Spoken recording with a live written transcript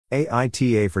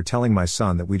AITA for telling my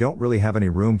son that we don't really have any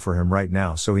room for him right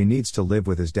now, so he needs to live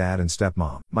with his dad and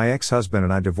stepmom. My ex-husband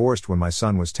and I divorced when my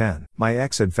son was 10. My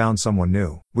ex had found someone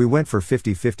new. We went for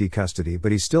 50-50 custody,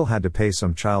 but he still had to pay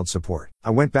some child support. I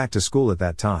went back to school at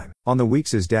that time. On the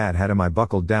weeks his dad had him, I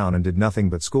buckled down and did nothing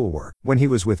but schoolwork. When he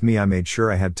was with me, I made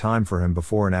sure I had time for him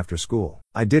before and after school.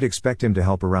 I did expect him to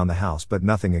help around the house, but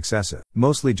nothing excessive.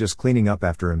 Mostly just cleaning up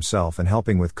after himself and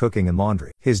helping with cooking and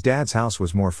laundry. His dad's house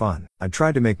was more fun. I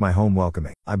tried to make my home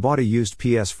welcoming. I bought a used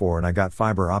PS4 and I got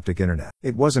fiber optic internet.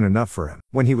 It wasn't enough for him.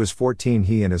 When he was 14,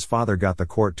 he and his father got the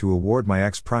court to award my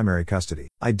ex primary custody.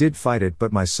 I did fight it,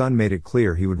 but my son made it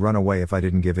clear he would run away if I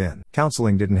didn't give in.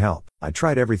 Counseling didn't help. I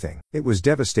tried everything. It was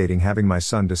devastating having my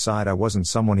son decide I wasn't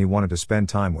someone he wanted to spend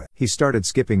time with. He started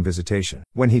skipping visitation.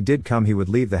 When he did come, he would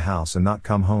leave the house and not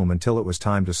come home until it was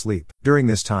time to sleep. During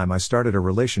this time I started a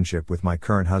relationship with my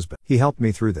current husband. He helped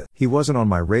me through this. He wasn't on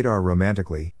my radar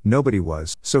romantically, nobody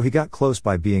was, so he got close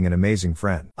by being an amazing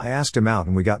friend. I asked him out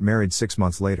and we got married 6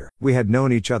 months later. We had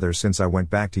known each other since I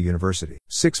went back to university.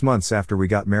 6 months after we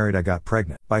got married I got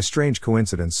pregnant. By strange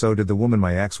coincidence, so did the woman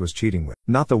my ex was cheating with.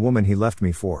 Not the woman he left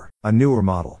me for. A newer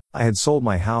model. I had sold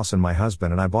my house and my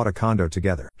husband and I bought a condo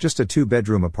together. Just a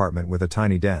 2-bedroom apartment with a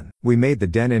tiny den. We made the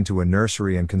den into a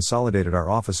nursery and consolidated our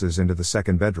offices into the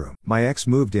second bedroom. My ex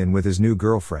moved in with his new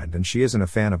girlfriend and she isn't a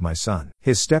fan of my son.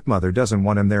 His stepmother doesn't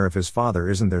want him there if his father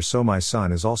isn't there, so my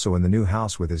son is also in the new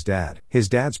house with his dad, his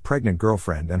dad's pregnant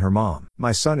girlfriend and her mom.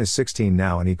 My son is 16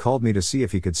 now and he called me to see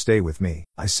if he could stay with me.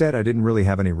 I said I didn't really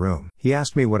have any room. He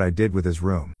asked me what I did with his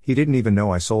room. He didn't even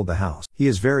know I sold the house. He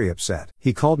is very upset.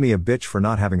 He called me a bitch for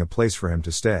not having a place for him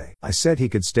to stay. I said he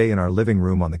could stay in our living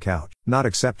room on the couch. Not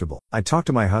acceptable. I talked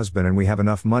to my husband and we have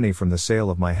enough money from the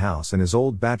sale of my house and his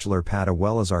old bachelor pad as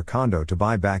well as our condo to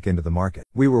buy back into the market.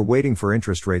 We were waiting for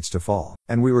interest rates to fall,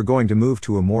 and we were going to move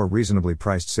to a more reasonably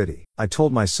priced city. I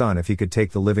told my son if he could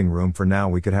take the living room for now,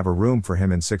 we could have a room for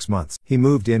him in 6 months. He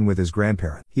moved in with his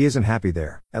grandparent. He isn't happy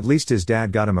there. At least his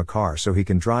dad got him a car so he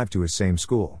can drive to his same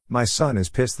school. My son is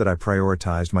pissed that I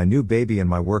prioritized my new baby and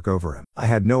my work over him. I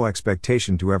had no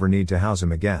expectation to ever need to house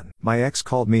him again. My ex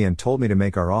called me and told me to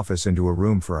make our office into a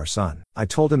room for our son. I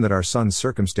told him that our son's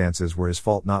circumstances were his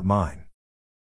fault, not mine.